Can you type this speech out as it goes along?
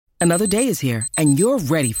Another day is here, and you're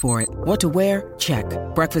ready for it. What to wear? Check.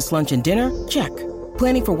 Breakfast, lunch, and dinner? Check.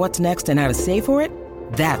 Planning for what's next and how to save for it?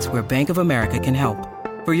 That's where Bank of America can help.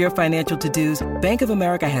 For your financial to-dos, Bank of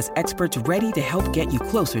America has experts ready to help get you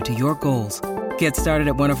closer to your goals. Get started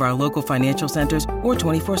at one of our local financial centers or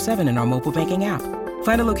 24/7 in our mobile banking app.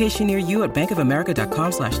 Find a location near you at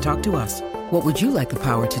bankofamerica.com/talktous. What would you like the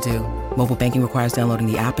power to do? Mobile banking requires downloading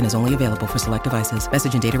the app and is only available for select devices.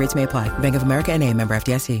 Message and data rates may apply. Bank of America N.A., member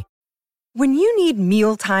FDIC. When you need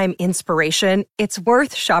mealtime inspiration, it's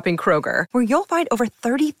worth shopping Kroger, where you'll find over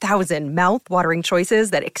 30,000 mouth-watering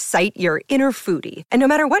choices that excite your inner foodie. And no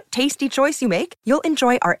matter what tasty choice you make, you'll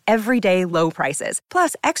enjoy our everyday low prices,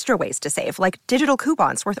 plus extra ways to save, like digital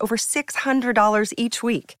coupons worth over $600 each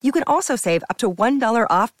week. You can also save up to $1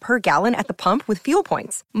 off per gallon at the pump with fuel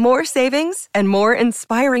points. More savings and more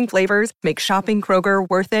inspiring flavors make shopping Kroger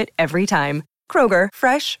worth it every time. Kroger,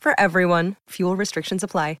 fresh for everyone. Fuel restrictions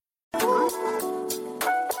apply.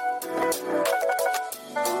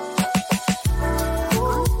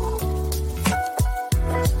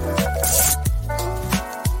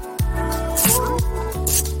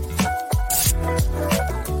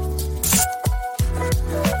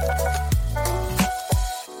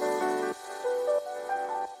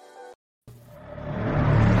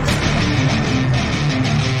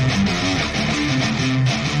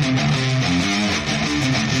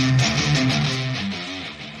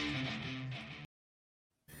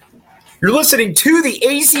 You're listening to the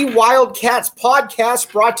AZ Wildcats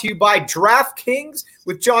podcast brought to you by DraftKings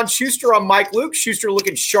with John Schuster. I'm Mike Luke. Schuster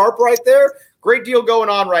looking sharp right there. Great deal going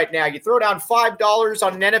on right now. You throw down $5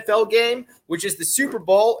 on an NFL game, which is the Super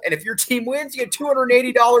Bowl, and if your team wins, you get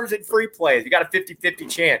 $280 in free plays. You got a 50-50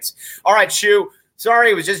 chance. All right, Shu.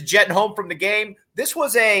 Sorry, it was just jetting home from the game. This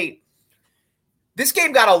game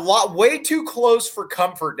got way too close for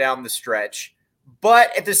comfort down the stretch.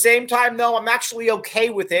 But at the same time, though, I'm actually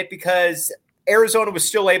okay with it because Arizona was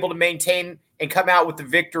still able to maintain and come out with the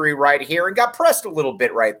victory right here and got pressed a little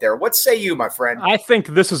bit right there. What say you, my friend? I think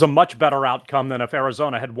this is a much better outcome than if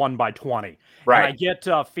Arizona had won by 20. Right. And I get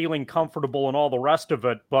feeling comfortable and all the rest of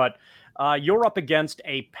it, but you're up against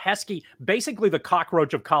a pesky, basically the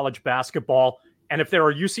cockroach of college basketball. And if there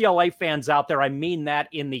are UCLA fans out there, I mean that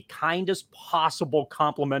in the kindest possible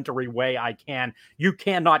complimentary way I can. You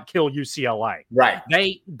cannot kill UCLA. Right.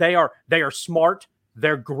 They are smart.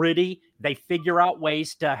 They're gritty. They figure out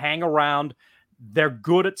ways to hang around. They're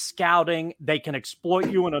good at scouting. They can exploit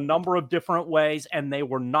you in a number of different ways. And they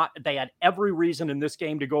had every reason in this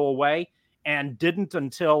game to go away and didn't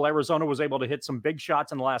until Arizona was able to hit some big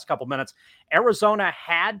shots in the last couple minutes. Arizona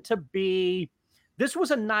this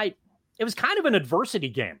was a night. It was kind of an adversity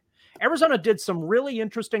game. Arizona did some really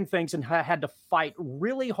interesting things and had to fight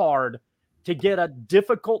really hard to get a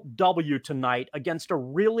difficult W tonight against a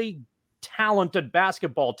really talented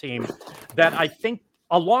basketball team that I think,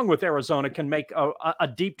 along with Arizona, can make a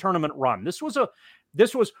deep tournament run. This was,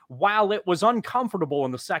 while it was uncomfortable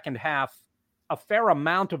in the second half, a fair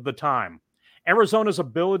amount of the time, Arizona's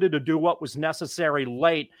ability to do what was necessary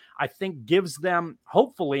late, I think, gives them,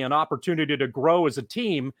 hopefully, an opportunity to grow as a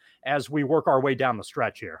team as we work our way down the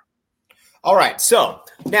stretch here. All right, so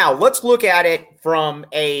now let's look at it from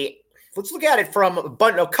a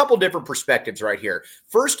couple different perspectives right here.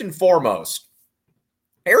 First and foremost,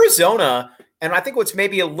 Arizona, and I think what's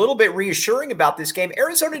maybe a little bit reassuring about this game,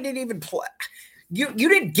 Arizona didn't even play. You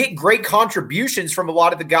didn't get great contributions from a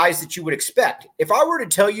lot of the guys that you would expect. If I were to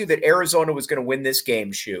tell you that Arizona was going to win this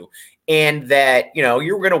game, Shu, and that, you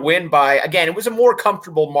were going to win by, again, it was a more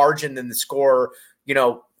comfortable margin than the score,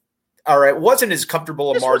 or it wasn't as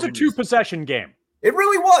comfortable a margin. This was a 2-possession game. It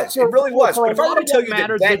really was. It really was. But if I were to tell you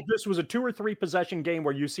that this was a 2 or 3 possession game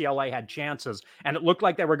where UCLA had chances, and it looked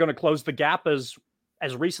like they were going to close the gap as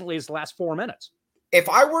recently as the last 4 minutes. If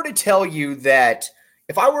I were to tell you that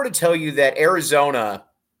Arizona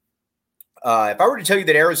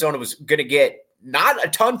was going to get not a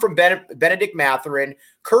ton from Benedict Mathurin,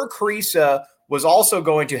 Kirk Kriisa was also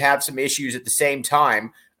going to have some issues at the same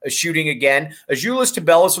time, shooting again. Azuolas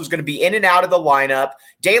Tubelis was going to be in and out of the lineup.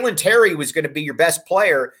 Dalen Terry was going to be your best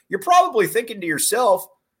player. You're probably thinking to yourself,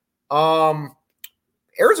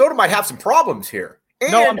 Arizona might have some problems here.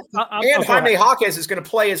 And Jaime Jaquez is going to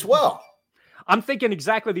play as well. I'm thinking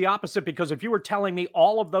exactly the opposite, because if you were telling me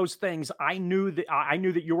all of those things, I knew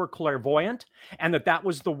that you were clairvoyant and that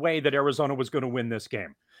was the way that Arizona was going to win this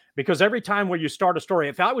game. Because every time where you start a story,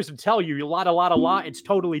 if I was to tell you a lot, it's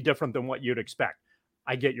totally different than what you'd expect.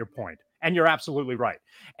 I get your point, and you're absolutely right.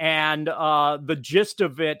 And the gist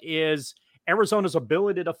of it is Arizona's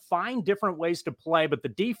ability to find different ways to play, but the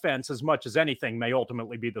defense, as much as anything, may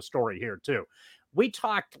ultimately be the story here too. we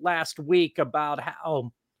talked last week about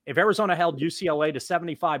how if Arizona held UCLA to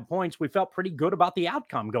 75 points, we felt pretty good about the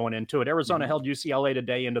outcome going into it. Arizona held UCLA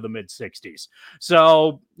today into the mid-60s.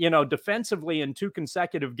 So, defensively in 2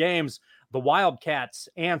 consecutive games, the Wildcats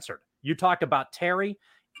answered. You talked about Terry.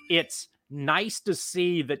 It's nice to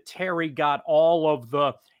see that Terry got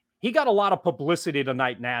he got a lot of publicity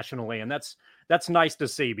tonight nationally, and that's nice to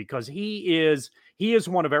see because he is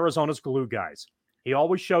one of Arizona's glue guys. He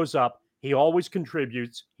always shows up. He always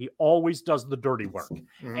contributes. He always does the dirty work.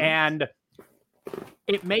 And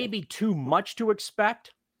it may be too much to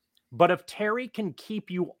expect, but if Terry can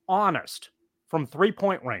keep you honest from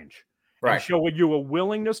 3-point range and show you a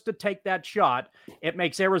willingness to take that shot, it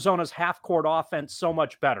makes Arizona's half-court offense so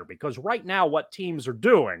much better. Because right now what teams are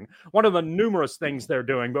doing, one of the numerous things they're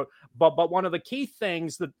doing, but one of the key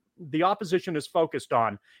things that the opposition is focused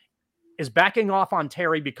on is backing off on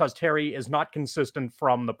Terry because Terry is not consistent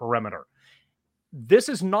from the perimeter. This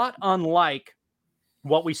is not unlike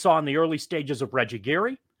what we saw in the early stages of Reggie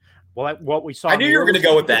Geary. Well, what we saw. I knew you were going to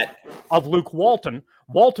go with that. Of Luke Walton.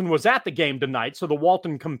 Walton was at the game tonight, so the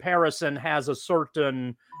Walton comparison has a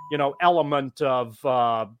certain, element of,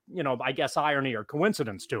 I guess irony or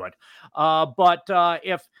coincidence to it. But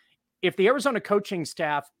if the Arizona coaching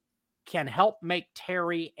staff can help make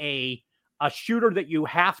Terry a shooter that you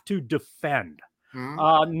have to defend.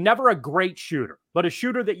 Never a great shooter, but a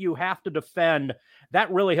shooter that you have to defend.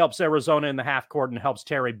 That really helps Arizona in the half court and helps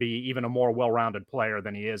Terry be even a more well-rounded player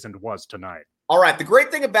than he is and was tonight. All right. The great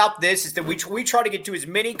thing about this is that we try to get to as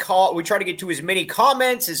many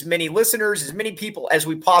comments, as many listeners, as many people as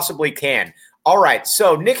we possibly can. All right.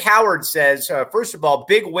 So Nick Howard says, first of all,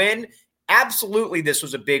 big win. Absolutely, this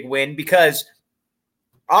was a big win because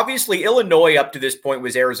obviously, Illinois up to this point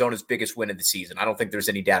was Arizona's biggest win of the season. I don't think there's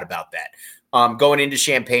any doubt about that. Going into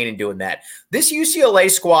Champaign and doing that. This UCLA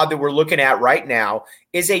squad that we're looking at right now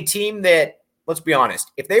is a team that, let's be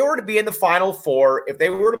honest, if they were to be in the Final Four, if they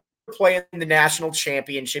were to play in the national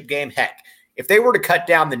championship game, heck, if they were to cut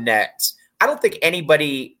down the nets, I don't think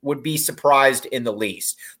anybody would be surprised in the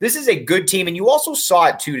least. This is a good team, and you also saw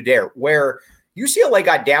it too today, where UCLA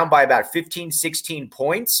got down by about 15, 16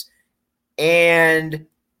 points, and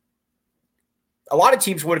a lot of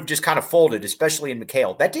teams would have just kind of folded, especially in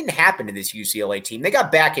McHale. That didn't happen to this UCLA team. They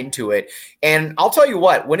got back into it. And I'll tell you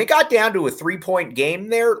what, when it got down to a 3-point game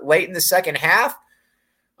there late in the second half,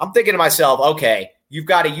 I'm thinking to myself, okay, you've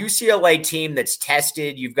got a UCLA team that's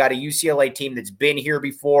tested. You've got a UCLA team that's been here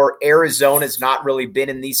before. Arizona's not really been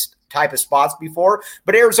in these type of spots before.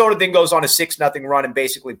 But Arizona then goes on a 6-0 run and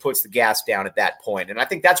basically puts the gas down at that point. And I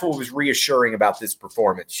think that's what was reassuring about this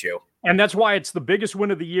performance, Shu. And that's why it's the biggest win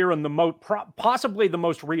of the year and possibly the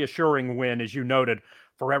most reassuring win, as you noted,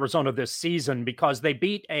 for Arizona this season, because they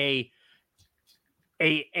beat a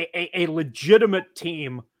legitimate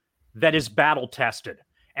team that is battle tested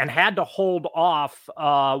and had to hold off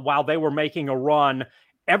while they were making a run.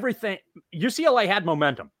 UCLA had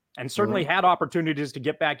momentum and certainly had opportunities to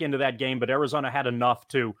get back into that game, but Arizona had enough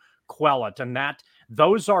to quell it. And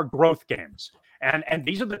those are growth games. And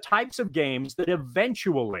these are the types of games that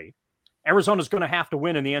eventually Arizona's going to have to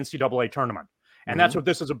win in the NCAA tournament. And that's what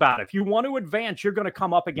this is about. If you want to advance, you're going to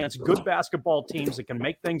come up against good basketball teams that can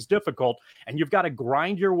make things difficult, and you've got to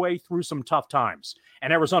grind your way through some tough times.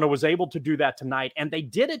 And Arizona was able to do that tonight, and they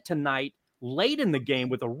did it tonight late in the game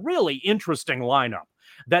with a really interesting lineup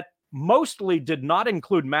that mostly did not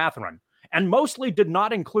include Matherin and mostly did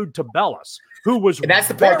not include Tabellis, who was and that's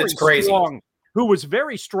the part that's crazy. Who was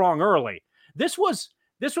very strong early. This was,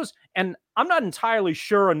 and I'm not entirely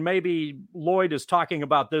sure, and maybe Lloyd is talking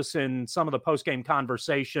about this in some of the post-game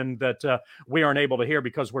conversation that we aren't able to hear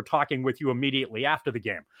because we're talking with you immediately after the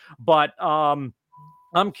game. But I'm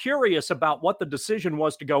curious about what the decision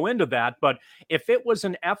was to go into that. But if it was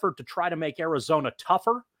an effort to try to make Arizona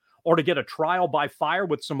tougher or to get a trial by fire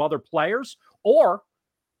with some other players, or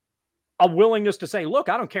a willingness to say, look,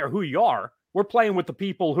 I don't care who you are. We're playing with the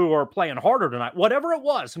people who are playing harder tonight, whatever it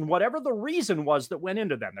was, and whatever the reason was that went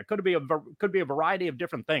into them. There could be a variety of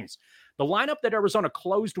different things. The lineup that Arizona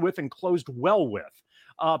closed with and closed well with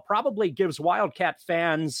probably gives Wildcat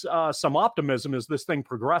fans some optimism as this thing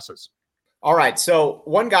progresses. All right, so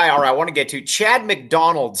one guy, I want to get to Chad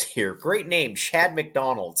McDonald's here. Great name, Chad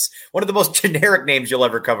McDonald's. One of the most generic names you'll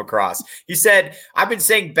ever come across. He said, I've been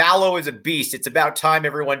saying Ballo is a beast. It's about time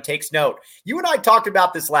everyone takes note. You and I talked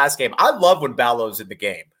about this last game. I love when Ballo's in the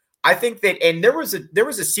game. I think that, and there was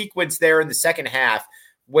a sequence there in the second half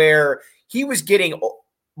where he was getting,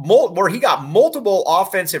 where he got multiple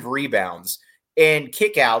offensive rebounds and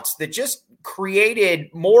kickouts that just created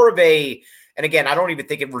more of a And again, I don't even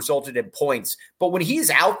think it resulted in points. But when he's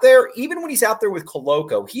out there, even when he's out there with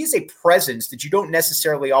Koloko, he is a presence that you don't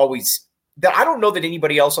necessarily always – that I don't know that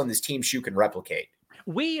anybody else on this team shoe can replicate.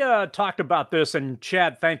 We talked about this, and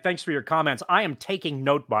Chad, thanks for your comments. I am taking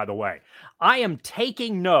note, by the way. I am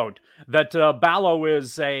taking note that Ballo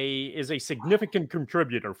is a significant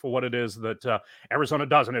contributor for what it is that Arizona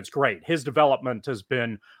does, and it's great. His development has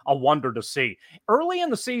been a wonder to see. Early in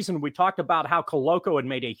the season, we talked about how Koloko had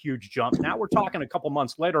made a huge jump. Now we're talking a couple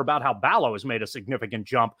months later about how Ballo has made a significant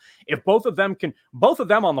jump. If both of them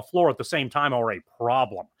on the floor at the same time are a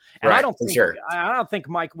problem. And right, I don't think,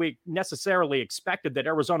 Mike, we necessarily expected that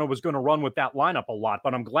Arizona was going to run with that lineup a lot,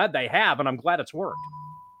 but I'm glad they have, and I'm glad it's worked.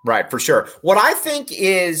 Right, for sure. What I think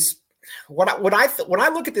is when I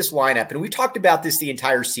look at this lineup, and we talked about this the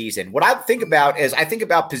entire season, what I think about is I think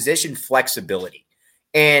about position flexibility.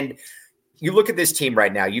 And you look at this team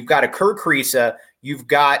right now, you've got a Kerr Kriisa, you've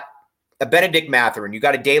got a Benedict Mathurin, you've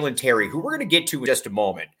got a Dalen Terry, who we're going to get to in just a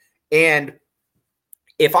moment. And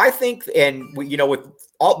if I think, and with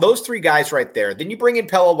all those three guys right there, then you bring in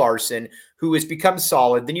Pelle Larsson, who has become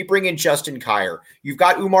solid. Then you bring in Justin Kier. You've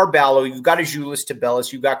got Umar Ballo. You've got Azuolas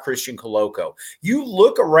Tubelis. You've got Christian Koloko. You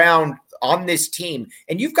look around on this team,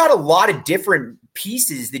 and you've got a lot of different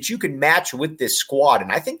pieces that you can match with this squad.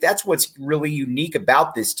 And I think that's what's really unique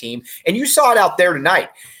about this team. And you saw it out there tonight.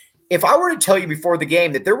 If I were to tell you before the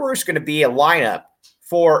game that there was going to be a lineup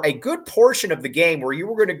for a good portion of the game where you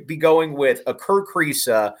were going to be going with a Kerr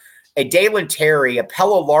Kriisa, a Dalen Terry, a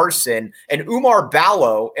Pelle Larsson, an Umar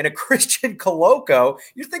Ballo, and a Christian Koloko,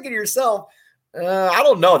 you're thinking to yourself, I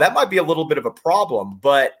don't know, that might be a little bit of a problem,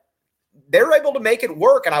 but they're able to make it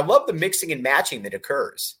work, and I love the mixing and matching that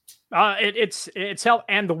occurs. It's help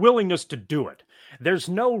and the willingness to do it. There's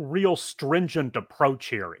no real stringent approach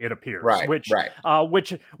here, it appears,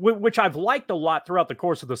 which I've liked a lot throughout the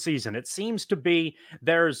course of the season. It seems to be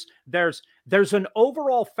there's an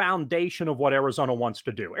overall foundation of what Arizona wants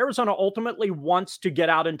to do. Arizona ultimately wants to get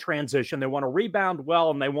out in transition. They want to rebound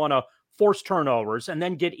well, and they want to force turnovers and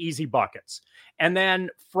then get easy buckets. And then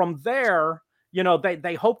from there,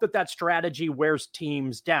 they hope that strategy wears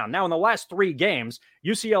teams down. Now, in the last 3 games,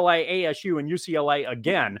 UCLA, ASU, and UCLA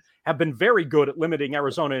again have been very good at limiting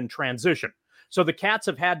Arizona in transition. So the Cats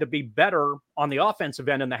have had to be better on the offensive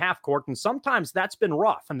end in the half court, and sometimes that's been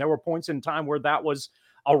rough. And there were points in time where that was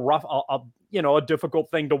a difficult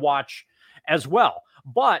thing to watch as well.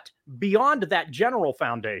 But beyond that general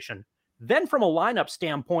foundation, then from a lineup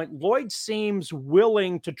standpoint, Lloyd seems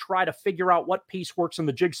willing to try to figure out what piece works in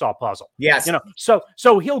the jigsaw puzzle. Yes.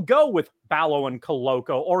 So he'll go with Ballo and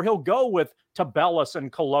Koloko, or he'll go with Tubelis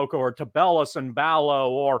and Koloko, or Tubelis and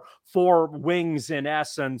Ballo, or 4 wings in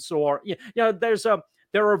essence, or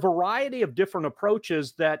there are a variety of different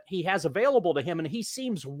approaches that he has available to him, and he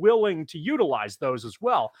seems willing to utilize those as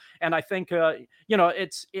well. And I think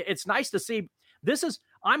it's nice to see.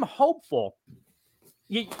 I'm hopeful.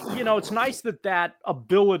 It's nice that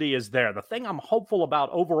ability is there. The thing I'm hopeful about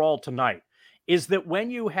overall tonight is that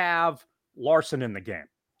when you have Larsson in the game,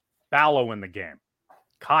 Ballo in the game,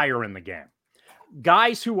 Kier in the game,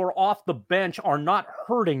 guys who are off the bench are not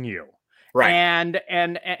hurting you. Right. And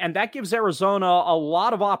that gives Arizona a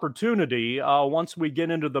lot of opportunity once we get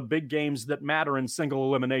into the big games that matter in single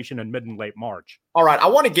elimination in mid and late March. All right. I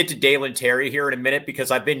want to get to Dalen Terry here in a minute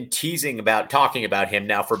because I've been talking about him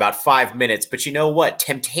now for about 5 minutes. But you know what?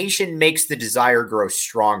 Temptation makes the desire grow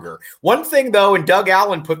stronger. One thing, though, and Doug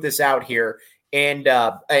Allen put this out here, and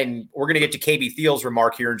we're going to get to KB Thiel's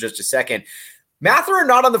remark here in just a second. Mathurin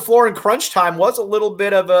not on the floor in crunch time was a little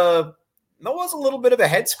bit of a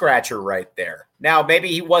head scratcher right there. Now, maybe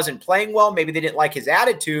he wasn't playing well. Maybe they didn't like his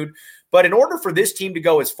attitude. But in order for this team to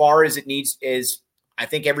go as far as it needs, I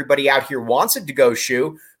think everybody out here wants it to go,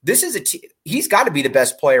 Shu. This is he's got to be the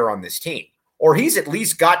best player on this team. Or he's at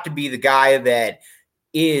least got to be the guy that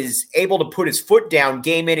is able to put his foot down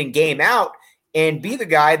game in and game out and be the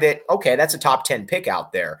guy that, okay, that's a top 10 pick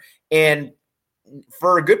out there. And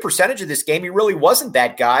for a good percentage of this game, he really wasn't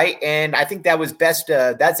that guy. And I think that was best.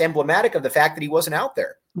 That's emblematic of the fact that he wasn't out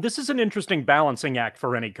there. This is an interesting balancing act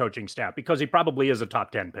for any coaching staff because he probably is a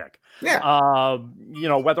top 10 pick. Yeah.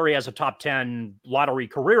 Whether he has a top 10 lottery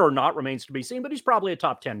career or not remains to be seen, but he's probably a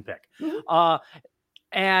top 10 pick.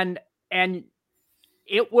 Mm-hmm. And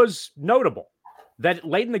it was notable that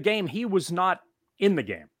late in the game, he was not in the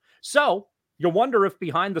game. So you wonder if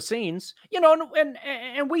behind the scenes,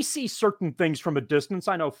 and we see certain things from a distance.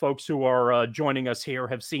 I know folks who are joining us here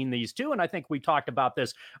have seen these too. And I think we talked about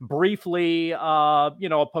this briefly, a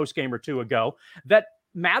post game or two ago, that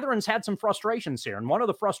Mathurin's had some frustrations here. And one of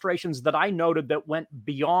the frustrations that I noted that went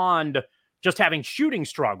beyond just having shooting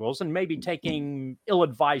struggles and maybe taking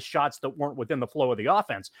ill-advised shots that weren't within the flow of the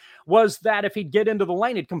offense, was that if he'd get into the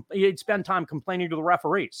lane, he'd spend time complaining to the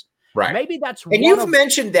referees. Right. Maybe that's and you've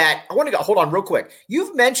mentioned that. I want to go hold on real quick.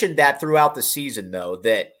 You've mentioned that throughout the season, though,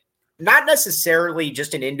 that not necessarily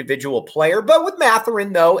just an individual player, but with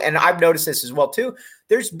Mathurin, though, and I've noticed this as well, too.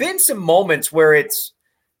 There's been some moments where it's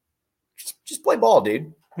just play ball,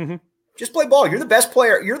 dude. Mm-hmm. Just play ball. You're the best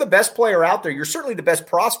player. You're the best player out there. You're certainly the best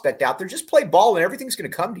prospect out there. Just play ball and everything's going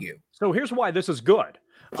to come to you. So here's why this is good.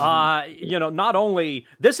 Not only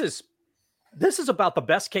this is about the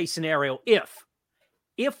best case scenario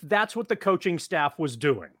if that's what the coaching staff was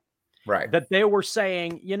doing, right? That they were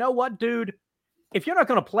saying, you know what, dude, if you're not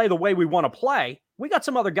going to play the way we want to play, we got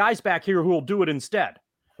some other guys back here who will do it instead.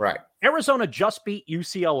 Right. Arizona just beat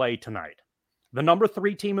UCLA tonight, the number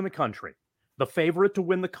 3 team in the country, the favorite to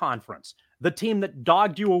win the conference, the team that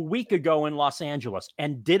dogged you a week ago in Los Angeles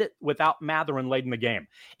and did it without Mathurin late in the game.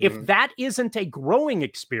 Mm-hmm. If that isn't a growing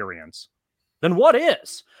experience, then what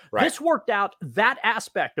is? Right. This worked out that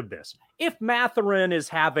aspect of this. If Mathurin is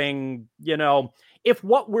having, if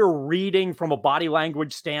what we're reading from a body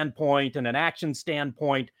language standpoint and an action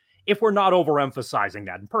standpoint, if we're not overemphasizing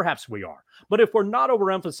that, and perhaps we are, but if we're not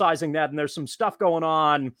overemphasizing that and there's some stuff going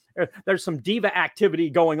on, there's some diva activity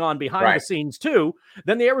going on behind the scenes too,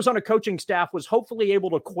 then the Arizona coaching staff was hopefully able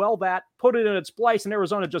to quell that, put it in its place, and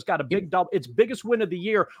Arizona just got a big its biggest win of the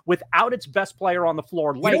year without its best player on the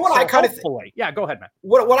floor. You know what I kind of yeah, go ahead, man.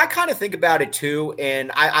 What I kind of think about it too,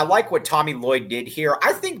 and I like what Tommy Lloyd did here.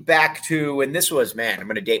 I think back to, and this was, I'm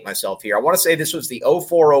going to date myself here. I want to say this was the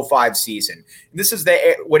 04-05 season. This is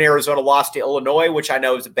when Arizona lost to Illinois, which I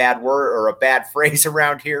know is a bad word or a bad phrase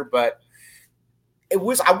around here, but I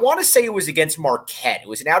want to say it was against Marquette. It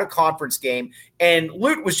was an out-of-conference game, and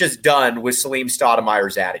Lute was just done with Salim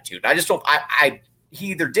Stoudemire's attitude. I just don't – he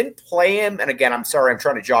either didn't play him, and again, I'm sorry, I'm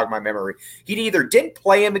trying to jog my memory. He either didn't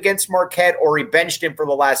play him against Marquette or he benched him for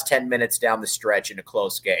the last 10 minutes down the stretch in a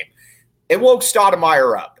close game. It woke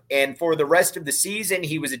Stoudemire up, and for the rest of the season,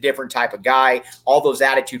 he was a different type of guy. All those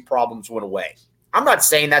attitude problems went away. I'm not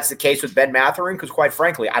saying that's the case with Ben Mathurin because, quite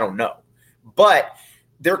frankly, I don't know. But –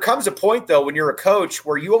 there comes a point, though, when you're a coach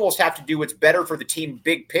where you almost have to do what's better for the team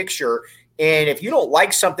big picture. And if you don't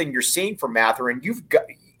like something you're seeing from Mathurin, you've got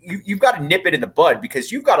to nip it in the bud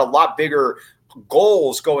because you've got a lot bigger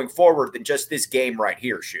goals going forward than just this game right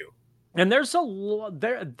here, Shu. And this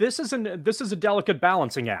is a delicate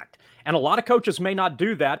balancing act. And a lot of coaches may not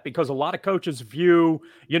do that because a lot of coaches view,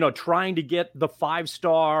 trying to get the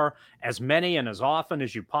 5-star as many and as often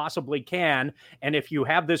as you possibly can. And if you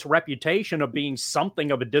have this reputation of being something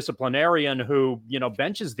of a disciplinarian who,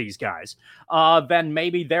 benches these guys, then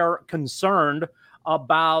maybe they're concerned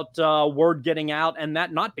about word getting out and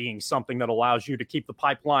that not being something that allows you to keep the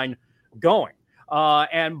pipeline going.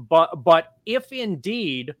 But if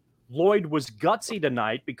indeed Lloyd was gutsy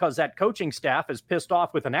tonight because that coaching staff is pissed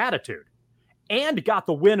off with an attitude and got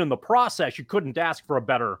the win in the process, you couldn't ask for a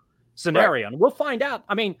better scenario. Right. And we'll find out.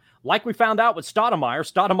 I mean, like we found out with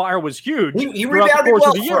Stoudemire was huge. He rebounded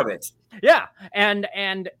well from it. Yeah. And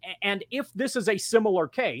if this is a similar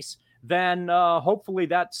case, then hopefully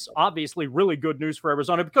that's obviously really good news for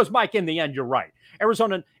Arizona because, Mike, in the end, you're right.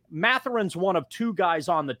 Mathurin's one of 2 guys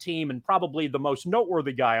on the team and probably the most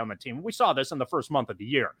noteworthy guy on the team. We saw this in the first month of the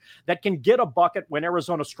year that can get a bucket when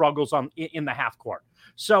Arizona struggles in the half court.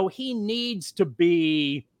 So he needs to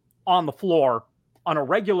be on the floor on a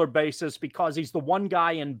regular basis because he's the one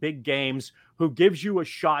guy in big games who gives you a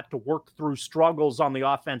shot to work through struggles on the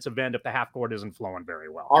offensive end if the half court isn't flowing very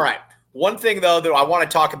well. All right. One thing, though, that I want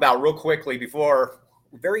to talk about real quickly before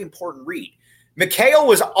 – very important read. Mikhail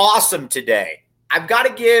was awesome today. I've got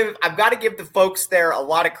to give the folks there a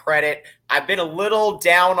lot of credit. I've been a little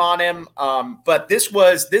down on him, but this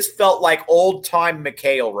felt like old-time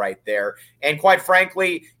Mikhail right there. And quite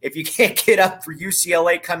frankly, if you can't get up for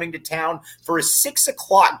UCLA coming to town for a 6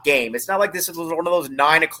 o'clock game, it's not like this is one of those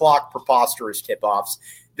 9 o'clock preposterous tip-offs,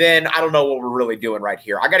 then I don't know what we're really doing right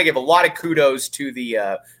here. I got to give a lot of kudos to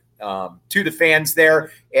the fans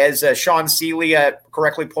there. As Sean Seeley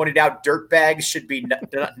correctly pointed out, dirtbags should be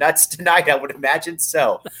nuts tonight, I would imagine.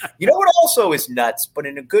 So, you know what also is nuts, but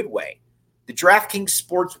in a good way? The DraftKings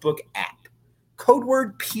Sportsbook app. Code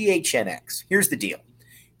word PHNX. Here's the deal.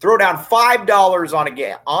 Throw down $5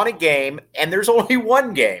 on a game, and there's only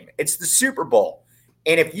one game. It's the Super Bowl.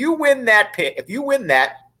 And if you win that,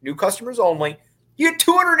 new customers only, you get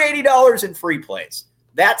 $280 in free plays.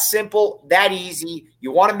 That simple, that easy.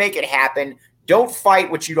 You want to make it happen. Don't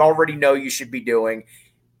fight what you already know you should be doing.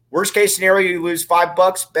 Worst case scenario, you lose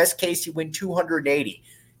 $5. Best case, you win $280.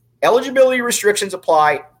 Eligibility restrictions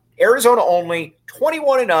apply. Arizona only,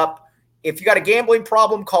 21 and up. If you got a gambling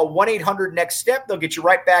problem, call 1-800-NEXT-STEP. They'll get you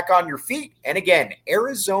right back on your feet. And again,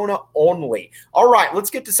 Arizona only. All right,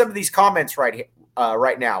 let's get to some of these comments right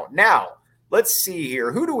now. Now, let's see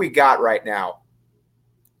here. Who do we got right now?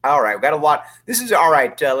 All right, we got a lot. This is all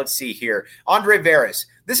right. Let's see here. Andre Veras.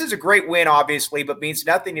 This is a great win, obviously, but means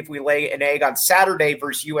nothing if we lay an egg on Saturday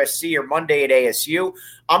versus USC or Monday at ASU.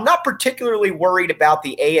 I'm not particularly worried about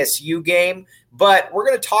the ASU game, but we're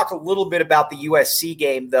going to talk a little bit about the USC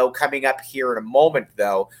game, though, coming up here in a moment,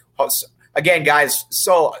 though. Again, guys,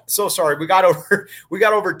 so sorry. We got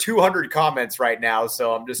over 200 comments right now,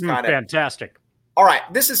 so I'm just kind of fantastic. All right,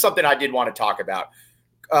 this is something I did want to talk about.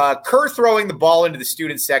 Kerr throwing the ball into the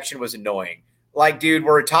student section was annoying. Like, dude,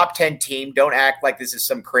 we're a top 10 team. Don't act like this is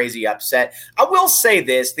some crazy upset. I will say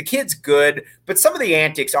this. The kid's good, but some of the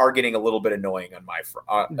antics are getting a little bit annoying on my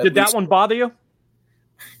front. Did that one bother you?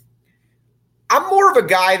 I'm more of a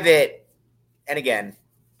guy that, and again,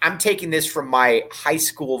 I'm taking this from my high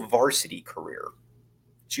school varsity career,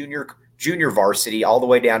 junior varsity, all the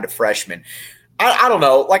way down to freshman. I don't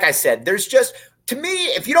know. Like I said, there's just, to me,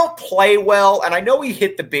 if you don't play well, and I know he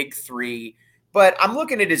hit the big three, but I'm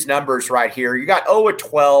looking at his numbers right here. You got 0 of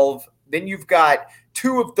 12, then you've got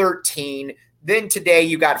 2 of 13, then today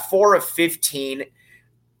you got 4 of 15.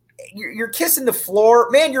 You're kissing the floor.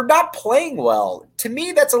 Man, you're not playing well. To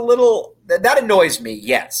me, that annoys me,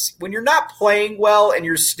 yes. When you're not playing well and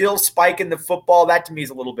you're still spiking the football, that to me is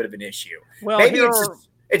a little bit of an issue. Well, maybe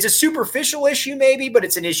it's a superficial issue maybe, but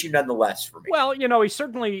it's an issue nonetheless for me. Well, he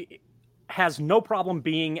certainly has no problem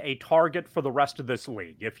being a target for the rest of this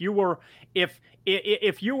league. If you were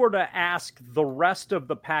to ask the rest of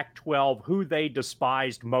the Pac-12 who they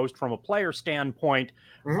despised most from a player standpoint,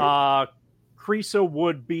 Kriisa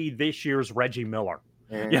would be this year's Reggie Miller.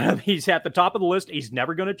 He's at the top of the list. He's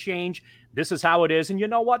never going to change. This is how it is. And you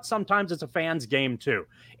know what? Sometimes it's a fan's game too.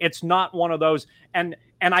 It's not one of those. And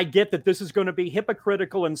I get that this is going to be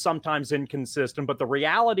hypocritical and sometimes inconsistent, but the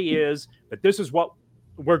reality is that this is what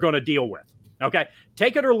we're going to deal with. Okay,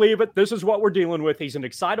 take it or leave it. This is what we're dealing with. He's an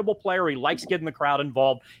excitable player. He likes getting the crowd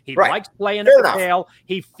involved. He likes playing at the tail.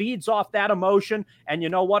 He feeds off that emotion. And you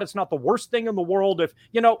know what? It's not the worst thing in the world if,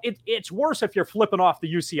 it's worse if you're flipping off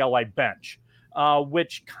the UCLA bench,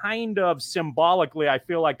 which kind of symbolically, I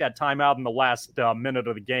feel like that timeout in the last minute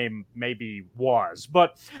of the game maybe was.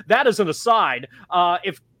 But that is an aside.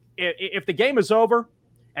 If the game is over,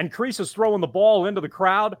 and Kriisa's throwing the ball into the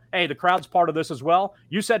crowd, hey, the crowd's part of this as well.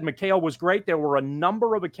 You said McHale was great. There were a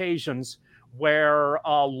number of occasions where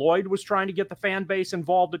Lloyd was trying to get the fan base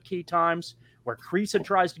involved at key times, where Kriisa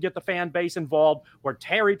tries to get the fan base involved, where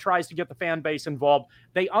Terry tries to get the fan base involved.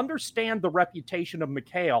 They understand the reputation of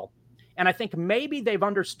McHale, and I think maybe they've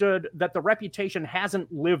understood that the reputation hasn't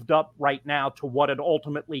lived up right now to what it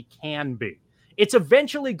ultimately can be. It's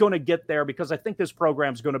eventually going to get there because I think this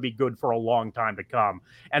program is going to be good for a long time to come.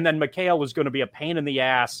 And then McHale is going to be a pain in the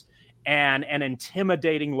ass and an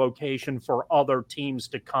intimidating location for other teams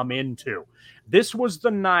to come into. This was the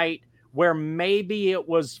night where maybe it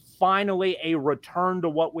was finally a return to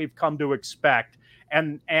what we've come to expect.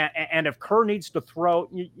 And if Kerr needs to throw,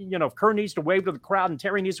 if Kerr needs to wave to the crowd and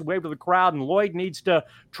Terry needs to wave to the crowd and Lloyd needs to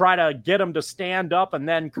try to get him to stand up and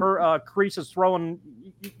then Kriisa is throwing,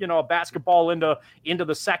 a basketball into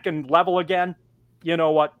the second level again, you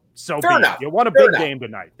know what? So be it. You won a big game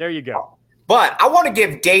tonight. There you go. But I want to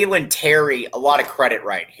give Dalen Terry a lot of credit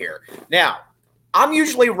right here. Now, I'm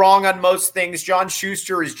usually wrong on most things. John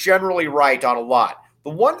Schuster is generally right on a lot.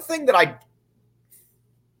 The one thing that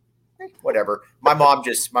whatever. My mom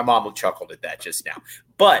chuckled at that just now.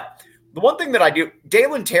 But the one thing that I do,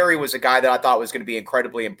 Dalen Terry was a guy that I thought was going to be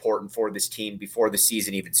incredibly important for this team before the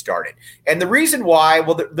season even started. And the reason why,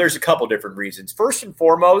 well, there's a couple different reasons. First and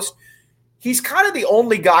foremost, he's kind of the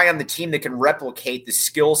only guy on the team that can replicate the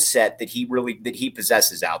skill set that he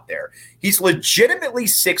possesses out there. He's legitimately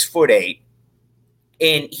 6'8",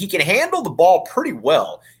 and he can handle the ball pretty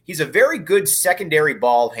well. He's a very good secondary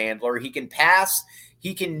ball handler. He can pass.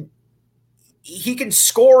 He can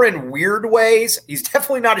score in weird ways. He's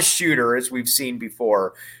definitely not a shooter, as we've seen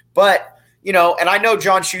before. But, and I know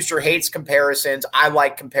John Schuster hates comparisons. I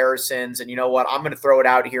like comparisons. And you know what? I'm going to throw it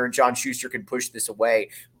out here, and John Schuster can push this away.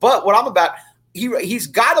 But what I'm about, he's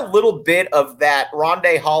got a little bit of that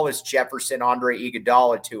Rondé Hollis Jefferson, Andre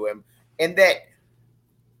Iguodala to him, and that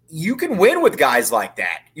you can win with guys like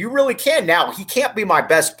that. You really can. Now, he can't be my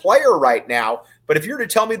best player right now, but if you're to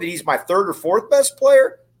tell me that he's my third or fourth best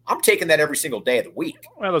player, I'm taking that every single day of the week.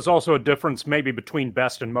 Well, there's also a difference maybe between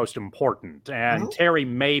best and most important. And Terry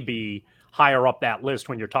may be higher up that list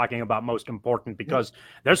when you're talking about most important, because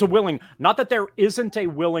there's not that there isn't a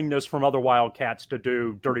willingness from other Wildcats to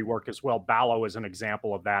do dirty work as well. Ballo is an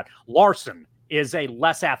example of that. Larson is a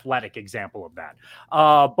less athletic example of that.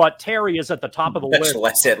 But Terry is at the top of the list.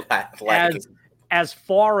 Less athletic. As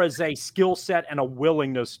far as a skill set and a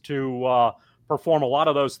willingness to perform a lot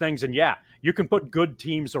of those things. And yeah, you can put good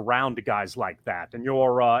teams around guys like that. And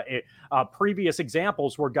your previous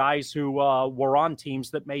examples were guys who were on teams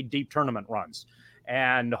that made deep tournament runs.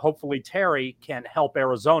 And hopefully Terry can help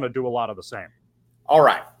Arizona do a lot of the same. All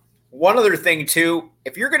right. One other thing, too,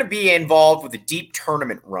 if you're going to be involved with a deep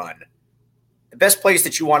tournament run, the best place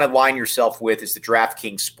that you want to line yourself with is the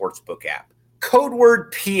DraftKings Sportsbook app. Code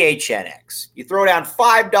word PHNX. You throw down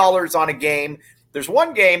 $5 on a game. There's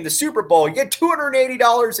one game, the Super Bowl. You get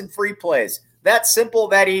 $280 in free plays. That simple,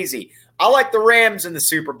 that easy. I like the Rams in the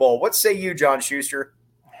Super Bowl. What say you, John Schuster?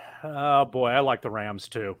 Oh, boy, I like the Rams,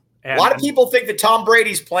 too. A lot of people think that Tom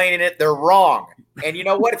Brady's playing in it. They're wrong. And you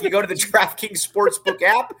know what? If you go to the DraftKings Sportsbook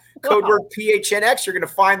app, code word PHNX, you're going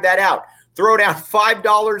to find that out. Throw down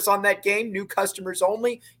 $5 on that game, new customers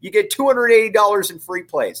only. You get $280 in free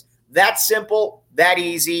plays. That simple, that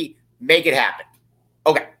easy. Make it happen.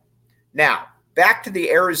 Okay. Now, back to the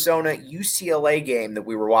Arizona UCLA game that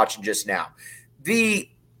we were watching just now. I'm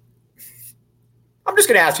just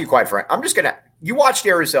going to ask you quite frank. You watched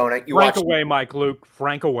Arizona. Frank away, Mike Luke.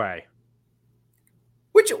 Frank away.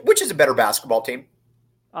 Which is a better basketball team?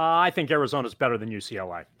 I think Arizona's better than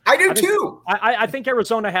UCLA. I do too. I think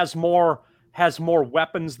Arizona has more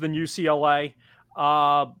weapons than UCLA.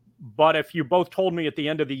 But if you both told me at the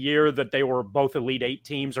end of the year that they were both Elite Eight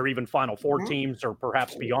teams or even Final Four teams or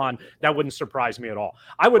perhaps beyond, that wouldn't surprise me at all.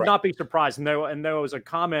 I would not be surprised. And there was a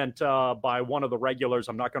comment by one of the regulars,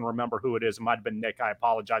 I'm not going to remember who it is, it might have been Nick, I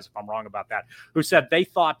apologize if I'm wrong about that, who said they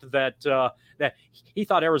thought that he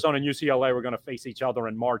thought Arizona and UCLA were going to face each other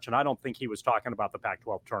in March, and I don't think he was talking about the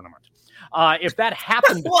Pac-12 tournament. If that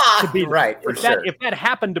happened to be if that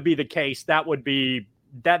happened to be the case, that would be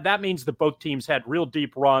that means that both teams had real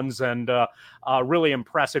deep runs and really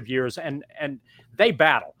impressive years, and they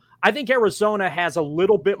battle. I think Arizona has a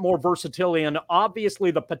little bit more versatility and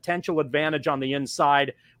obviously the potential advantage on the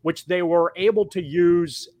inside, which they were able to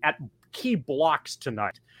use at key blocks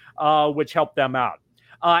tonight, which helped them out.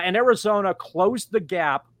 And Arizona closed the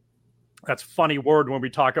gap. That's a funny word when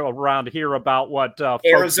we talk around here about what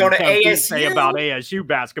Arizona ASU say about ASU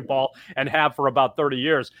basketball and have for about 30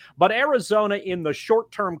 years. But Arizona in the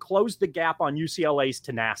short term closed the gap on UCLA's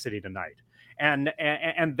tenacity tonight. And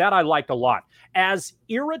that I liked a lot. As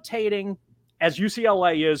irritating as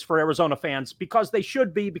UCLA is for Arizona fans, because they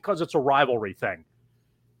should be, because it's a rivalry thing,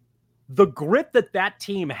 the grit that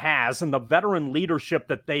team has and the veteran leadership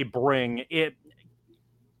that they bring,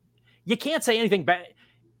 you can't say anything bad.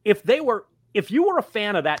 If you were a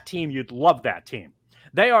fan of that team, you'd love that team.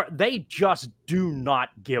 They just do not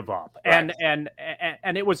give up. Right.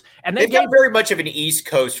 And it was, and they've got very much of an East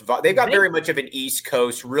Coast vibe. They've got very much of an East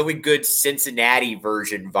Coast, really good Cincinnati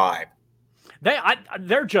version vibe.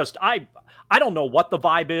 They're just, I don't know what the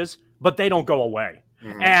vibe is, but they don't go away.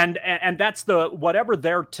 Mm-hmm. And that's whatever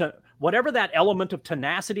that element of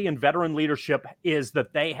tenacity and veteran leadership is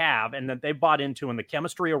that they have and that they bought into, and the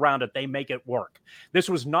chemistry around it, they make it work. This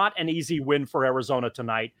was not an easy win for Arizona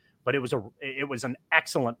tonight, but it was an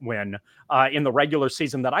excellent win in the regular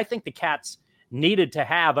season that I think the Cats needed to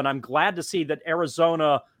have. And I'm glad to see that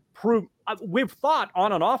Arizona proved. We've thought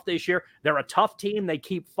on and off this year, they're a tough team. They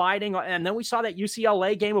keep fighting. And then we saw that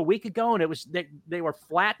UCLA game a week ago, and it was they were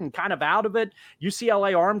flat and kind of out of it.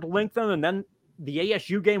 UCLA armed lengthened, and then the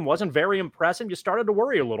ASU game wasn't very impressive. You started to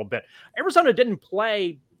worry a little bit. Arizona didn't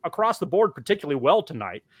play across the board particularly well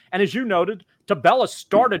tonight. And as you noted, Tabella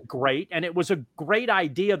started great, and it was a great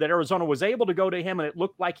idea that Arizona was able to go to him, and it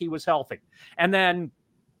looked like he was healthy. And then,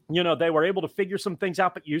 they were able to figure some things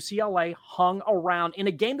out, but UCLA hung around in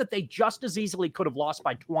a game that they just as easily could have lost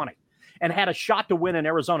by 20 and had a shot to win, and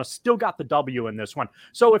Arizona still got the W in this one.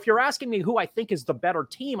 So if you're asking me who I think is the better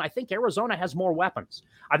team, I think Arizona has more weapons.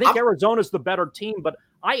 I think Arizona's the better team, but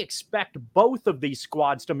I expect both of these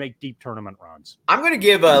squads to make deep tournament runs. I'm going to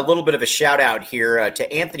give a little bit of a shout out here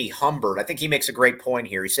to Anthony Humbert. I think he makes a great point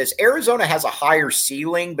here. He says Arizona has a higher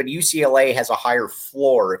ceiling, but UCLA has a higher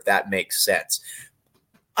floor, if that makes sense.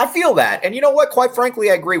 I feel that. And you know what? Quite frankly,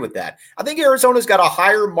 I agree with that. I think Arizona's got a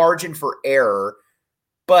higher margin for error.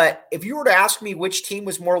 But if you were to ask me which team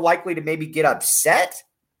was more likely to maybe get upset,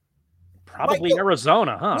 probably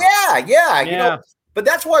Arizona, huh? Yeah. But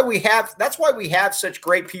that's why we have such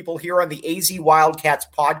great people here on the AZ Wildcats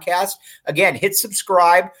podcast. Again, hit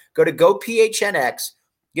subscribe, go to GoPHNX,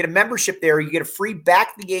 You get a membership there. You get a free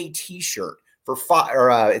Back the A t-shirt for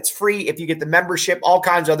it's free if you get the membership, all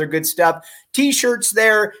kinds of other good stuff. T-shirts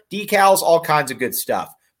there, decals, all kinds of good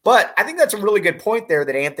stuff. But I think that's a really good point there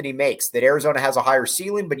that Anthony makes, that Arizona has a higher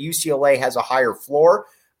ceiling, but UCLA has a higher floor.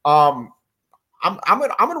 I'm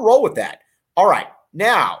gonna roll with that. All right,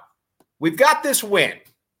 now we've got this win,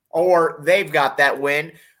 or they've got that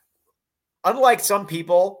win. Unlike some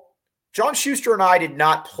people, John Schuster and I did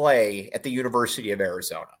not play at the University of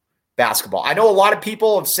Arizona basketball. I know a lot of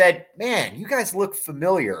people have said, man, you guys look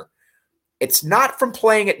familiar. It's not from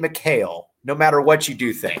playing at McHale, no matter what you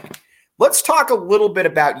do think. Let's talk a little bit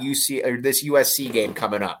about this USC game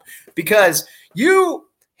coming up, because you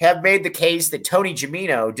have made the case that Tony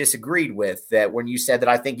Gimino disagreed with, that when you said that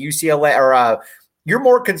I think UCLA or you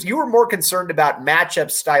were more concerned about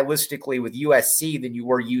matchups stylistically with USC than you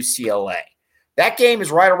were UCLA. That game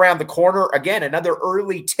is right around the corner. Again, another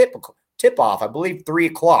early tip-off, I believe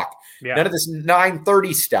 3:00. Yeah. None of this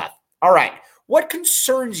 9:30 stuff. All right. What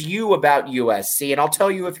concerns you about USC? And I'll tell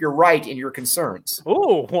you if you're right in your concerns.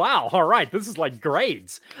 Oh, wow. All right. This is like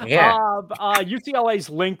grades. Yeah. UCLA's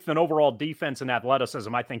length and overall defense and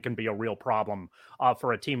athleticism, I think, can be a real problem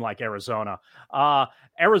for a team like Arizona.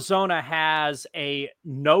 Arizona has a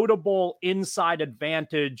notable inside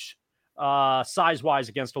advantage size-wise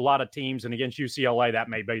against a lot of teams, and against UCLA, that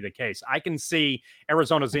may be the case. I can see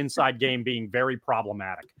Arizona's inside game being very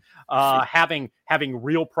problematic, having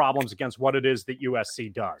real problems against what it is that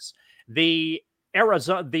USC does. The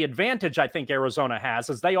advantage I think Arizona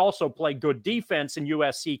has is they also play good defense, and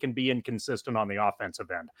USC can be inconsistent on the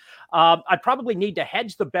offensive end. I'd probably need to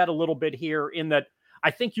hedge the bet a little bit here in that I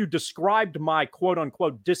think you described my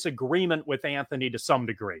quote-unquote disagreement with Anthony to some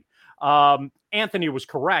degree. Anthony was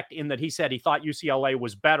correct in that he said he thought UCLA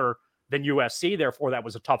was better than USC, therefore that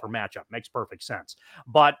was a tougher matchup. Makes perfect sense.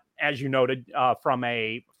 But as you noted, from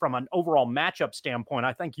an overall matchup standpoint,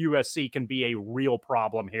 I think USC can be a real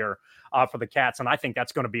problem here for the Cats, and I think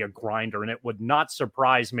that's going to be a grinder, and it would not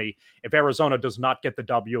surprise me if Arizona does not get the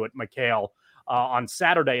W at McHale on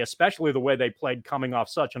Saturday, especially the way they played coming off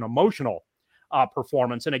such an emotional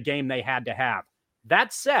performance in a game they had to have.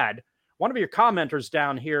 That said, one of your commenters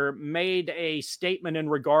down here made a statement in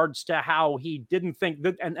regards to how he didn't think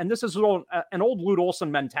that, and this is an old Lute Olson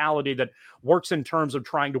mentality that works in terms of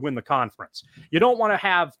trying to win the conference. You don't want to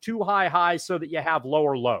have too high highs so that you have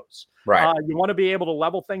lower lows. Right. You want to be able to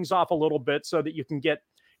level things off a little bit so that you can get,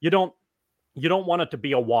 you don't want it to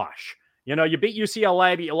be a wash. You know, you beat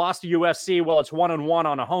UCLA, but you lost to USC. Well, it's 1-1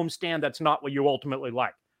 on a homestand. That's not what you ultimately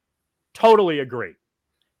like. Totally agree.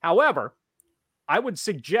 However, I would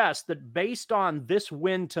suggest that based on this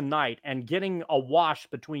win tonight and getting a wash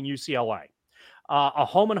between UCLA, a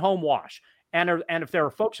home-and-home wash, and if there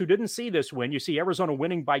are folks who didn't see this win, you see Arizona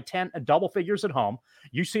winning by 10 double figures at home,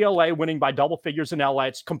 UCLA winning by double figures in LA,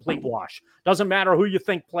 it's complete wash. Doesn't matter who you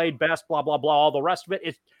think played best, blah, blah, blah, all the rest of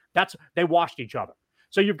it, they washed each other.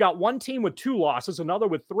 So you've got one team with 2 losses, another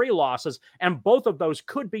with 3 losses, and both of those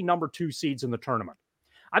could be number 2 seeds in the tournament.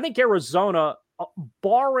 I think Arizona,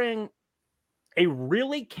 barring a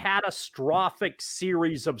really catastrophic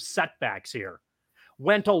series of setbacks here,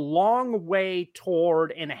 went a long way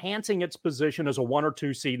toward enhancing its position as a 1 or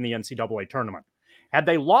 2 seed in the NCAA tournament. Had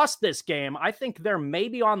they lost this game, I think they're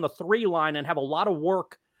maybe on the 3 line and have a lot of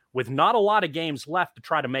work with not a lot of games left to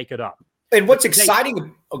try to make it up. And what's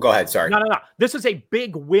exciting? Go ahead. Sorry. No. This is a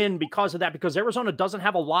big win because of that, because Arizona doesn't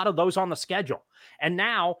have a lot of those on the schedule. And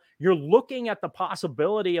now you're looking at the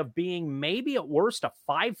possibility of being maybe at worst a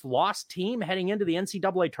 5-loss team heading into the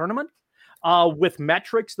NCAA tournament with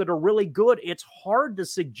metrics that are really good. It's hard to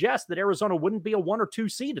suggest that Arizona wouldn't be a 1 or 2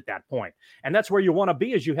 seed at that point. And that's where you want to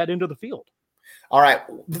be as you head into the field. All right.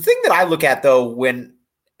 The thing that I look at, though,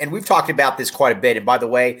 and we've talked about this quite a bit. And by the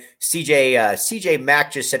way, CJ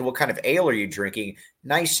Mack just said, what kind of ale are you drinking?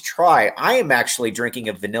 Nice try. I am actually drinking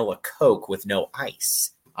a vanilla Coke with no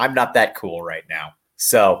ice. I'm not that cool right now.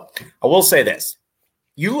 So I will say this.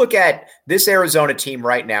 You look at this Arizona team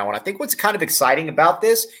right now, and I think what's kind of exciting about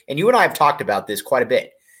this, and you and I have talked about this quite a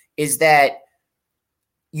bit, is that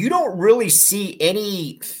you don't really see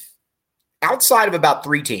any, outside of about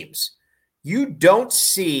 3 teams, you don't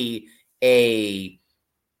see a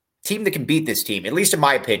team that can beat this team, at least in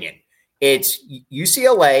my opinion. It's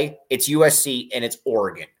UCLA, it's USC, and it's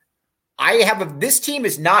Oregon. This team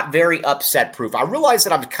is not very upset proof. I realize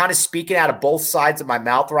that I'm kind of speaking out of both sides of my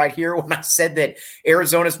mouth right here when I said that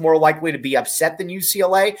Arizona is more likely to be upset than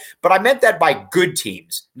UCLA, but I meant that by good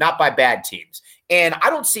teams, not by bad teams. And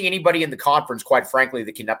I don't see anybody in the conference, quite frankly,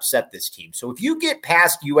 that can upset this team. So if you get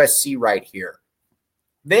past USC right here,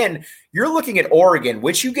 then you're looking at Oregon,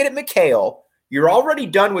 which you get at McHale. You're already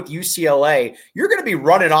done with UCLA. You're going to be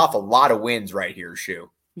running off a lot of wins right here, Shu.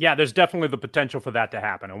 Yeah, there's definitely the potential for that to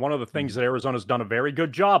happen. And one of the things that Arizona's done a very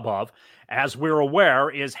good job of, as we're aware,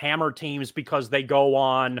 is hammer teams because they go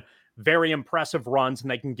on very impressive runs and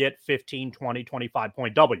they can get 15, 20,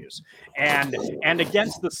 25-point Ws. And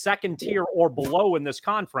against the second tier or below in this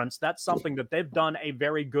conference, that's something that they've done a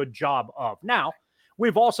very good job of. Now,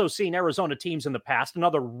 we've also seen Arizona teams in the past and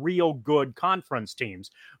other real good conference teams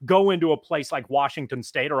go into a place like Washington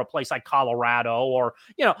State or a place like Colorado or,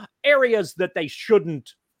 areas that they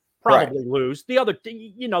shouldn't probably lose. The other,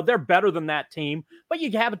 they're better than that team, but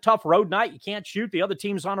you have a tough road night. You can't shoot. The other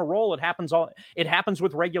team's on a roll. It happens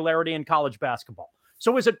with regularity in college basketball.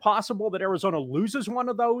 So is it possible that Arizona loses one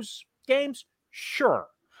of those games? Sure.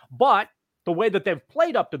 But the way that they've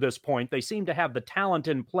played up to this point, they seem to have the talent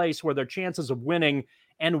in place where their chances of winning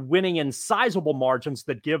in sizable margins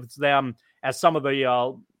that gives them, as some of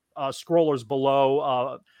the scrollers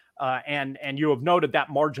below, and you have noted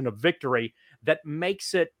that margin of victory that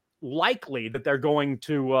makes it likely that they're going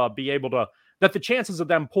to be able to, that the chances of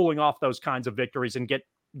them pulling off those kinds of victories and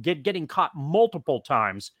getting caught multiple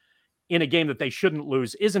times in a game that they shouldn't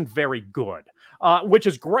lose isn't very good, which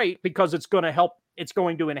is great because it's going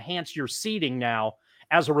to enhance your seeding now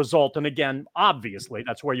as a result. And again, obviously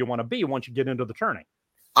that's where you want to be once you get into the tourney.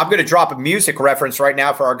 I'm going to drop a music reference right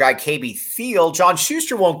now for our guy, KB Thiel. John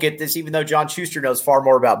Schuster won't get this, even though John Schuster knows far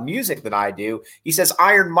more about music than I do. He says,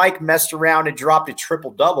 Iron Mike messed around and dropped a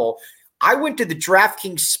triple-double. I went to the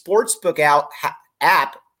DraftKings Sportsbook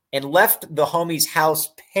app and left the homie's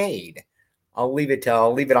house paid. I'll leave it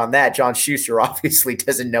on that. John Schuster obviously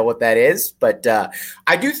doesn't know what that is. But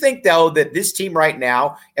I do think, though, that this team right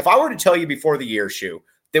now, if I were to tell you before the year, Shu,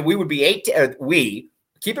 that we would be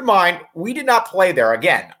keep in mind, we did not play there.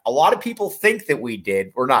 Again, a lot of people think that we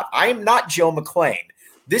did. We're not. I am not Joe McClain.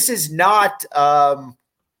 This is not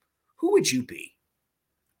who would you be?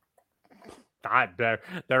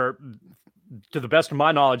 They're to the best of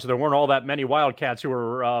my knowledge, there weren't all that many Wildcats who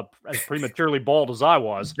were as prematurely bald as I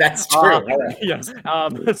was. That's true. Yes.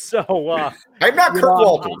 I'm not Kirk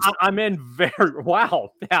Walters. I'm in very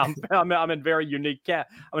I'm in very unique. I'm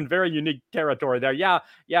in very unique territory there. Yeah.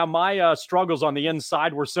 My struggles on the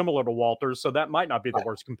inside were similar to Walters, so that might not be the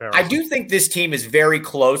worst comparison. I do think this team is very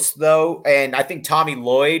close, though, and I think Tommy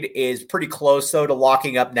Lloyd is pretty close, though, to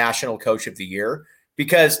locking up National Coach of the Year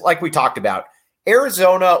because, like we talked about,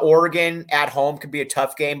 Arizona, Oregon at home could be a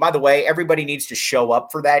tough game. By the way, everybody needs to show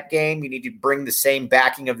up for that game. You need to bring the same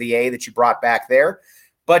backing of the A that you brought back there.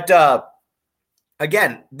 But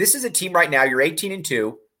again, this is a team right now. You're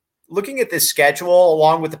 18-2. Looking at this schedule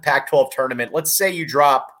along with the Pac-12 tournament, let's say you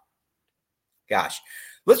drop,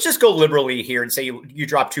 let's just go liberally here and say you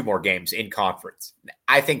drop 2 more games in conference.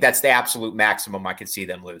 I think that's the absolute maximum I could see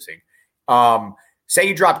them losing. Say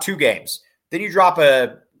you drop 2 games. Then you drop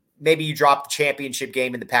maybe you drop the championship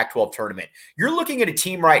game in the Pac-12 tournament. You're looking at a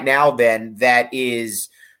team right now then that is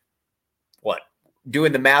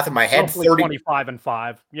doing the math in my head,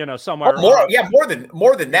 25-5, somewhere.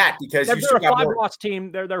 More than that because they're a 5-loss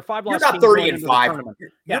team. They're a 5-loss. You're about 30-5.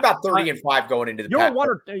 You're about 30-5 going into the.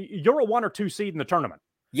 You're a 1 or 2 seed in the tournament.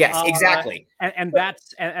 Yes, exactly. And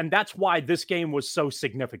that's why this game was so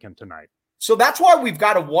significant tonight. So that's why we've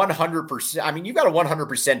got a 100%. I mean, you've got to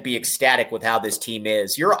 100% be ecstatic with how this team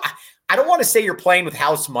is. I don't want to say you're playing with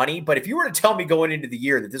house money, but if you were to tell me going into the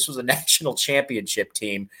year that this was a national championship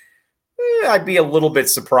team, I'd be a little bit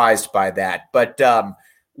surprised by that. But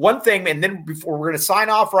one thing, and then before we're going to sign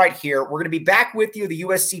off right here, we're going to be back with you, the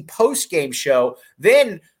USC post-game show.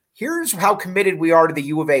 Then here's how committed we are to the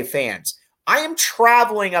U of A fans. I am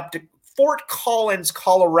traveling up to Fort Collins,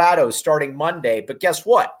 Colorado starting Monday, but guess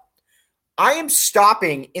what? I am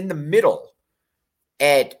stopping in the middle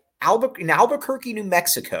in Albuquerque, New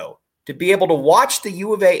Mexico, to be able to watch the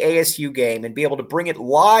U of A ASU game and be able to bring it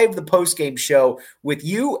live, the post-game show, with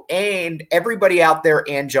you and everybody out there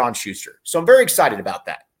and John Schuster. So I'm very excited about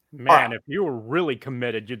that. Man, if you were really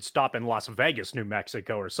committed, you'd stop in Las Vegas, New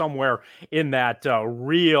Mexico, or somewhere in that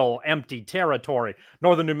real empty territory.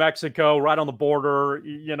 Northern New Mexico, right on the border,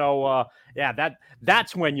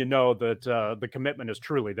 that's when you know that the commitment is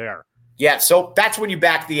truly there. Yeah, so that's when you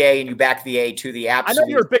back the A and you back the A to the absolute. I know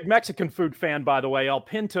you're a big Mexican food fan, by the way. El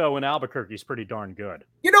Pinto in Albuquerque is pretty darn good.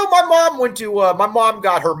 My mom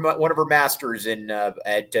got one of her masters at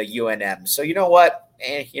UNM. So you know what?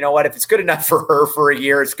 If it's good enough for her for a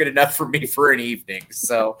year, it's good enough for me for an evening.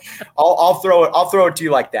 So I'll throw it to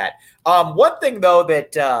you like that. One thing though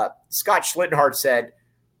that Scott Schlittenhardt said,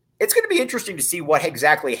 it's going to be interesting to see what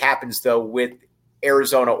exactly happens though with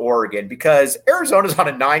Arizona, Oregon, because Arizona's on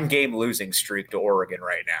a 9-game losing streak to Oregon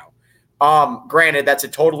right now. Granted, that's a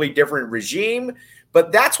totally different regime,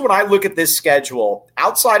 but that's when I look at this schedule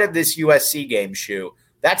outside of this USC game, Shu.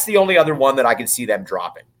 That's the only other one that I can see them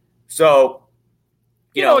dropping. So,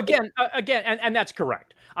 you know, again, and that's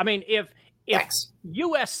correct. I mean, if thanks.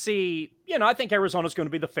 USC, I think Arizona's going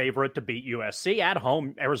to be the favorite to beat USC at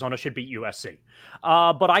home. Arizona should beat USC,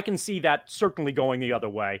 but I can see that certainly going the other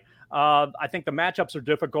way. I think the matchups are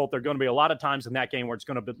difficult. There are going to be a lot of times in that game where it's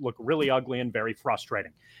going to look really ugly and very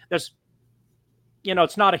frustrating. There's,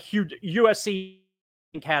 it's not a huge USC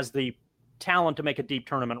has the talent to make a deep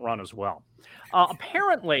tournament run as well.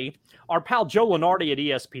 Apparently, our pal Joe Lenardi at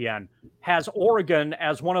ESPN has Oregon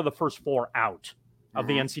as one of the first 4 out of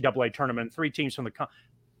the NCAA tournament. 3 teams from the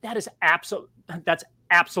that's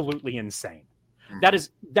absolutely insane. That is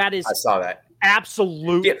I saw that.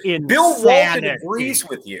 Absolute insanity. Bill Walton agrees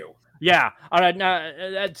with you. Yeah, all right.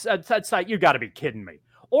 That's like, you got to be kidding me.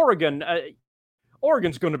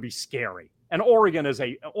 Oregon's going to be scary. And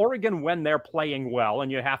Oregon when they're playing well,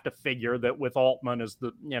 and you have to figure that with Altman as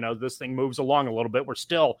this thing moves along a little bit, we're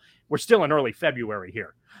still in early February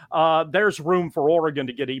here. There's room for Oregon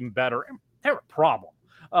to get even better. They're a problem.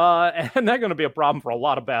 And they're going to be a problem for a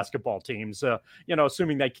lot of basketball teams,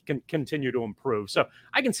 assuming they can continue to improve. So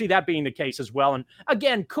I can see that being the case as well. And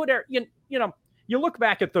again, you look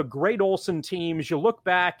back at the great Olsen teams, you look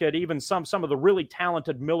back at even some of the really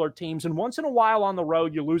talented Miller teams, and once in a while on the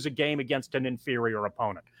road, you lose a game against an inferior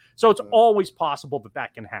opponent. So it's always possible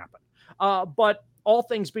that can happen. But all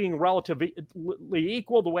things being relatively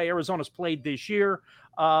equal, the way Arizona's played this year,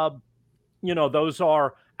 those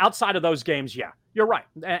are outside of those games. Yeah, you're right.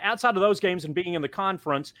 Outside of those games and being in the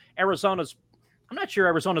conference, I'm not sure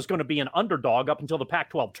Arizona's going to be an underdog up until the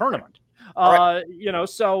Pac-12 tournament. Right.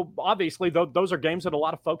 So obviously those are games that a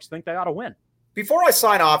lot of folks think they ought to win. Before I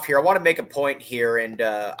sign off here, I want to make a point here, and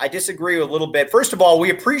I disagree a little bit. First of all, we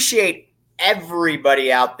appreciate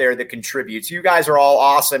everybody out there that contributes. You guys are all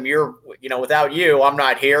awesome. Without you, I'm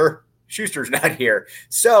not here. Schuster's not here.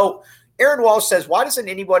 So Aaron Walsh says, why doesn't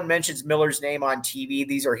anyone mention Miller's name on TV?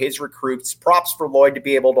 These are his recruits. Props for Lloyd to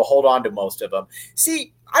be able to hold on to most of them.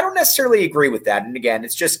 See, I don't necessarily agree with that. And again,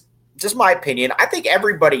 it's just my opinion. I think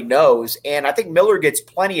everybody knows, and I think Miller gets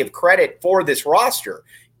plenty of credit for this roster.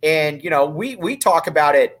 And, we talk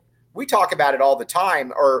about it. We talk about it all the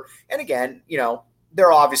time. And again, there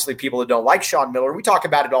are obviously people that don't like Sean Miller. We talk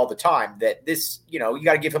about it all the time that this, you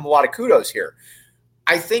got to give him a lot of kudos here.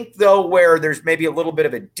 I think, though, where there's maybe a little bit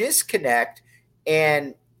of a disconnect,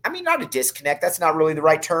 and I mean, not a disconnect, that's not really the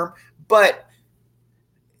right term, but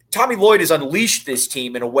Tommy Lloyd has unleashed this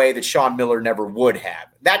team in a way that Sean Miller never would have.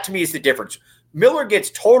 That, to me, is the difference. Miller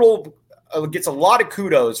gets a lot of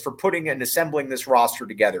kudos for putting and assembling this roster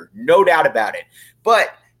together. No doubt about it.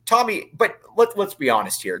 But let's be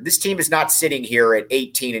honest here. This team is not sitting here at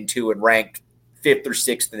 18-2 and ranked 5th or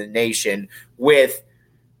 6th in the nation with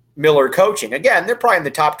Miller coaching. Again, they're probably in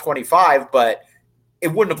the top 25, but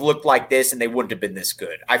it wouldn't have looked like this, and they wouldn't have been this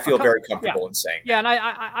good. I feel very comfortable in saying. Yeah, and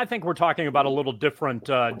I think we're talking about a little different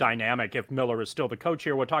dynamic if Miller is still the coach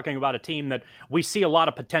here. We're talking about a team that we see a lot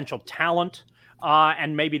of potential talent,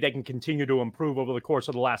 and maybe they can continue to improve over the course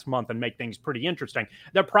of the last month and make things pretty interesting.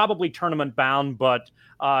 They're probably tournament bound, but,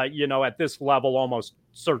 at this level, almost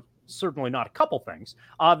certainly not a couple things.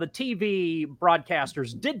 The TV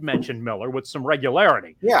broadcasters did mention Miller with some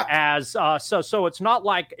regularity. Yeah. As so it's not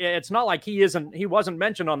like he wasn't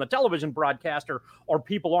mentioned on the television broadcaster, or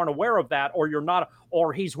people aren't aware of that,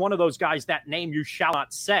 or he's one of those guys that name you shall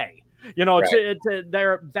not say. Right.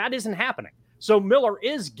 That isn't happening. So Miller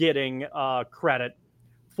is getting credit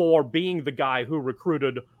for being the guy who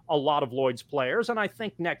recruited a lot of Lloyd's players, and I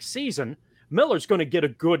think next season Miller's going to get a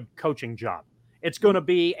good coaching job. It's going to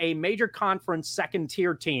be a major conference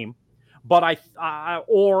second-tier team, but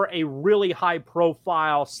or a really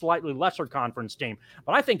high-profile, slightly lesser conference team.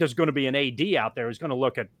 But I think there's going to be an AD out there who's going to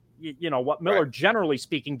look at, what Miller, generally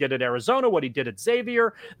speaking, did at Arizona, what he did at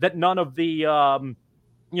Xavier, that none of the,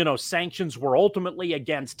 sanctions were ultimately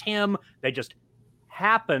against him. They just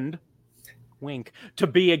happened, wink, to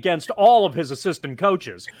be against all of his assistant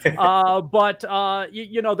coaches. But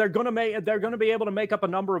they're going to be able to make up a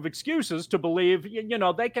number of excuses to believe,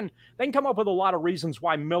 they can come up with a lot of reasons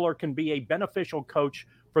why Miller can be a beneficial coach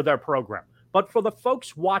for their program. But for the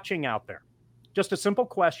folks watching out there, just a simple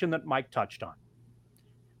question that Mike touched on.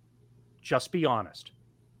 Just be honest.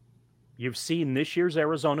 You've seen this year's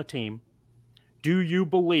Arizona team. Do you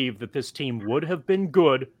believe that this team would have been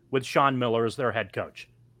good with Sean Miller as their head coach?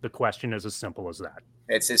 The question is as simple as that.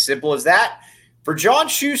 It's as simple as that. For John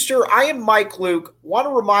Schuster, I am Mike Luke. Want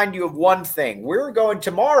to remind you of one thing. We're going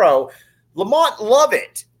tomorrow. Lamont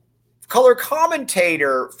Lovett, color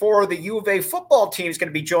commentator for the U of A football team is going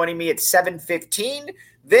to be joining me at 7:15.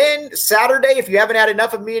 Then Saturday, if you haven't had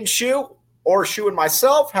enough of me and Shu, or Shu and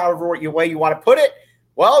myself, however way you want to put it,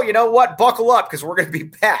 well, you know what? Buckle up because we're going to be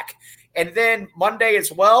back. And then Monday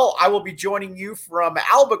as well, I will be joining you from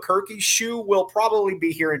Albuquerque. Shu will probably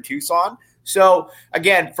be here in Tucson. So,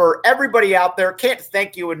 again, for everybody out there, can't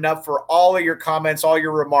thank you enough for all of your comments, all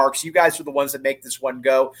your remarks. You guys are the ones that make this one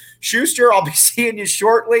go. Schuster, I'll be seeing you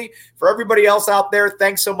shortly. For everybody else out there,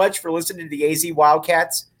 thanks so much for listening to the AZ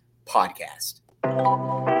Wildcats podcast.